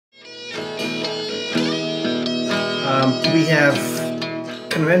We have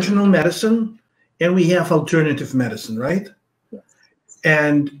conventional medicine and we have alternative medicine, right? Yes.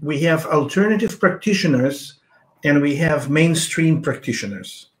 And we have alternative practitioners and we have mainstream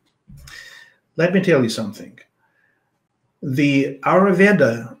practitioners. Let me tell you something. The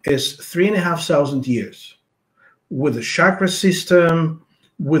Ayurveda is 3,500 years with the chakra system,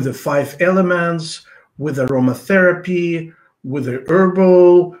 with the 5 elements, with aromatherapy, with the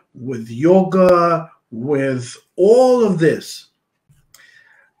herbal, with yoga, with all of this.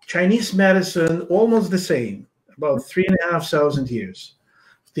 Chinese medicine, almost the same, about 3,500 years.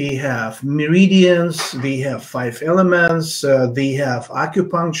 They have meridians, they have 5 elements, they have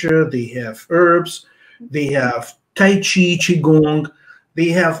acupuncture, they have herbs, they have Tai Chi, Qigong. They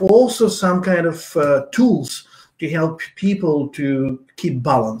have also some kind of tools to help people to keep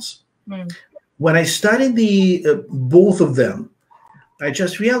balance. When I studied both of them, I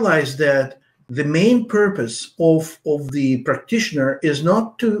just realized that the main purpose of the practitioner is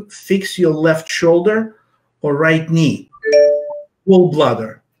not to fix your left shoulder or right knee,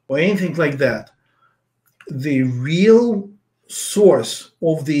 gallbladder, or anything like that. The real source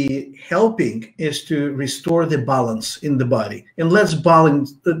of the helping is to restore the balance in the body and less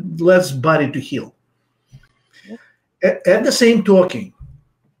body to heal. At the same talking,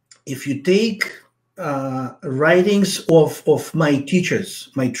 if you take writings of my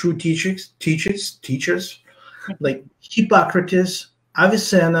teachers, my true teachers, like Hippocrates,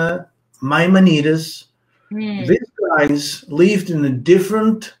 Avicenna, Maimonides, these guys lived in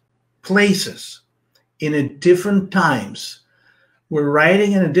different places, in different times, were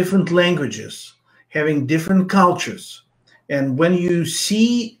writing in different languages, having different cultures. And when you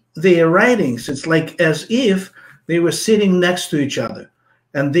see their writings, it's like as if they were sitting next to each other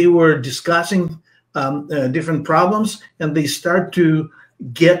and they were discussing different problems, and they start to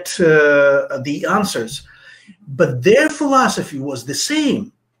get the answers. But their philosophy was the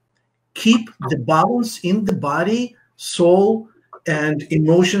same. Keep the balance in the body, soul, and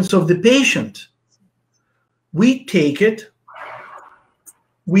emotions of the patient. We take it,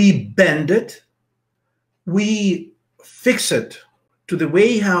 we bend it, we fix it to the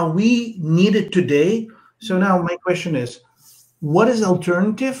way how we need it today. So now my question is, what is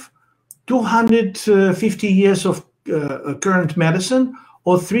alternative? 250 years of current medicine,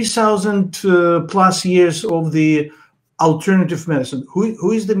 or 3,000 plus years of the alternative medicine?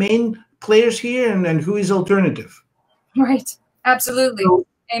 Who is the main players here, and who is alternative? Right. Absolutely. So,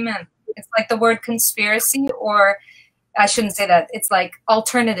 amen. It's like the word conspiracy, or I shouldn't say that. It's like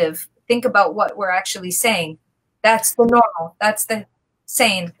alternative. Think about what we're actually saying. That's the normal. That's the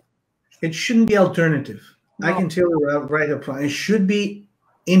sane. It shouldn't be alternative. No. I can tell you right up front. It should be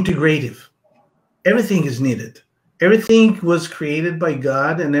integrative. Everything is needed. Everything was created by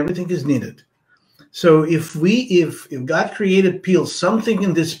God, and everything is needed. So if God created pills, something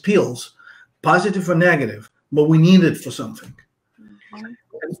in these pills, positive or negative, but we need it for something.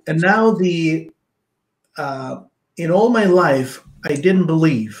 And now in all my life, I didn't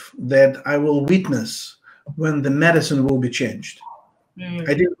believe that I will witness when the medicine will be changed.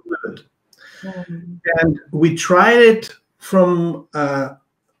 I didn't believe it. And we tried it from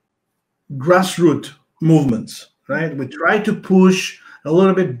grassroots movements, right? We tried to push a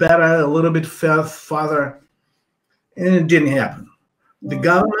little bit better, a little bit farther, and it didn't happen. The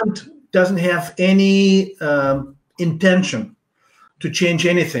government doesn't have any intention to change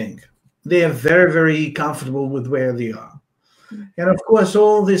anything. They are very, very comfortable with where they are. And of course,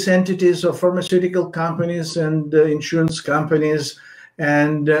 all these entities of pharmaceutical companies and insurance companies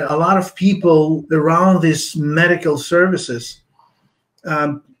and a lot of people around these medical services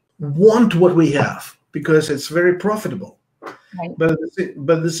want what we have because it's very profitable. Right. But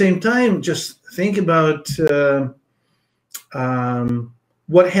at the same time, just think about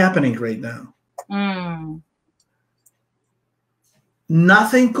what's happening right now.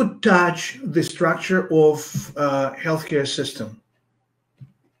 Nothing could touch the structure of healthcare system.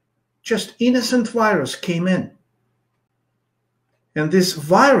 Just innocent virus came in. And this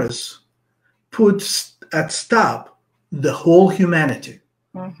virus puts at stop the whole humanity.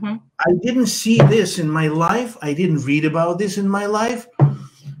 I didn't see this in my life. I didn't read about this in my life.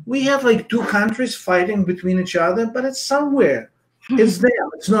 We have like 2 countries fighting between each other, but it's somewhere. It's them.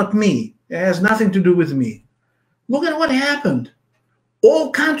 It's not me. It has nothing to do with me. Look at what happened.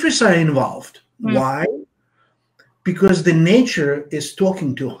 All countries are involved. Why? Because the nature is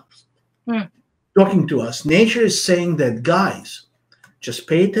talking to us. Talking to us. Nature is saying that, guys, just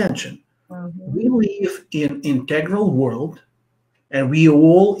pay attention. We live in integral world, and we are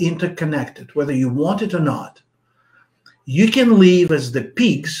all interconnected, whether you want it or not. You can live as the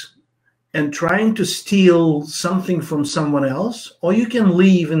pigs and trying to steal something from someone else, or you can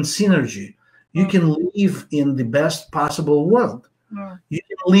live in synergy. You can live in the best possible world. You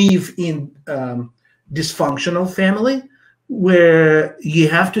can live in dysfunctional family where you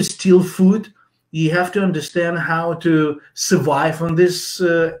have to steal food. You have to understand how to survive on this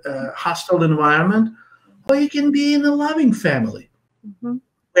hostile environment. Or you can be in a loving family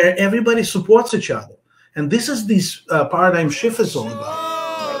where everybody supports each other. And this is this paradigm shift is all about.